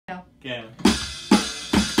Go.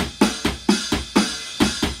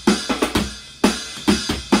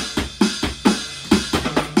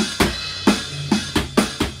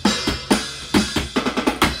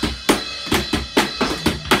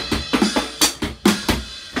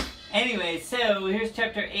 Anyway, so here's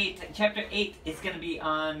chapter 8. Chapter 8 is going to be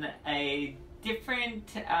on a different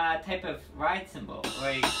type of ride cymbal, or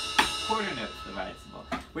a quarter note for the ride cymbal.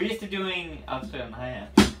 We're used to doing, I'll put it on the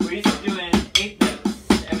hi-hat. We're used to doing 8 notes,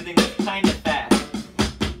 everything was kind of fast.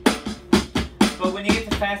 But when you get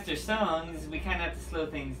to faster songs, we kind of have to slow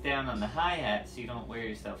things down on the hi-hat so you don't wear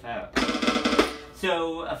yourself out.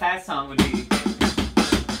 So a fast song would be...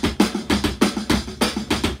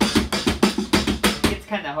 It's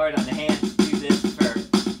kind of hard on the hands to do this for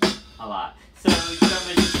a lot. So you're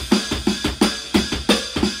going to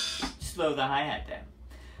slow the hi-hat down.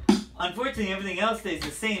 Unfortunately, everything else stays the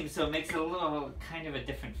same, so it makes it a little kind of a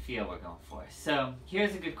different feel we're going for. So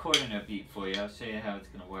here's a good quarter note beat for you. I'll show you how it's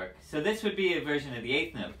going to work. So this would be a version of the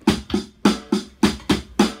 8th note.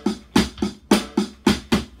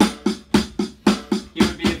 Here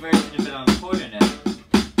would be a version of it on the quarter note.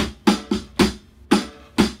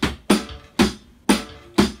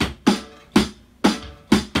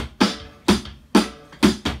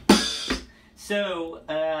 So,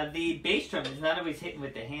 the bass drum is not always hitting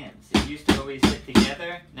with the hands. It used to always hit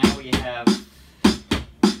together. Now we have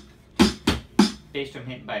bass drum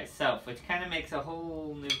hitting by itself, which kind of makes a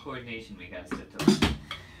whole new coordination we got to set to learn.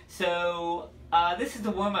 So, this is the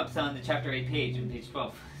warm-ups on the chapter 8 page, on page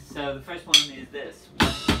 12. So, the first one is this. 1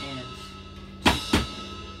 and 2.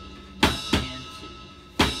 1 and 2.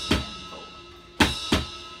 3 and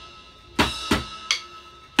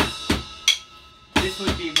 4. This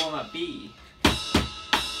would be warm-up B.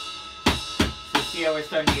 See how we're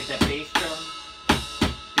starting to get that bass drum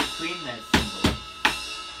between those cymbals.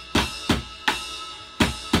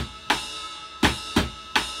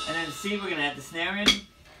 And then C, we're going to add the snare in.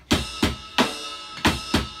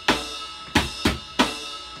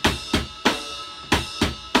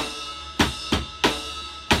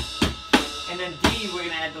 And then D, we're going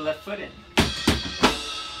to add the left foot in.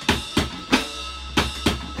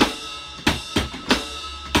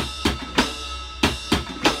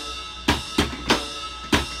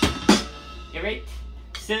 Right?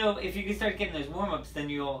 So if you can start getting those warm-ups, then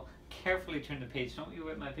you'll carefully turn the page. Don't you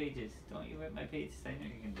rip my pages. Don't you rip my pages. I know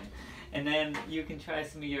you can do. And then you can try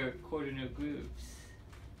some of your quarter note grooves.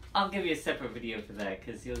 I'll give you a separate video for that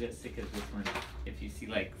because you'll get sick of this one. If you see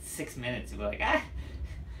like 6 minutes, you'll be like,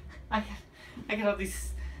 I got all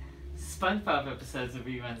these SpongeBob episodes of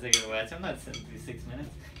reruns I gotta watch. I'm not sitting through 6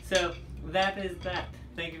 minutes. So that is that.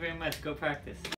 Thank you very much. Go practice.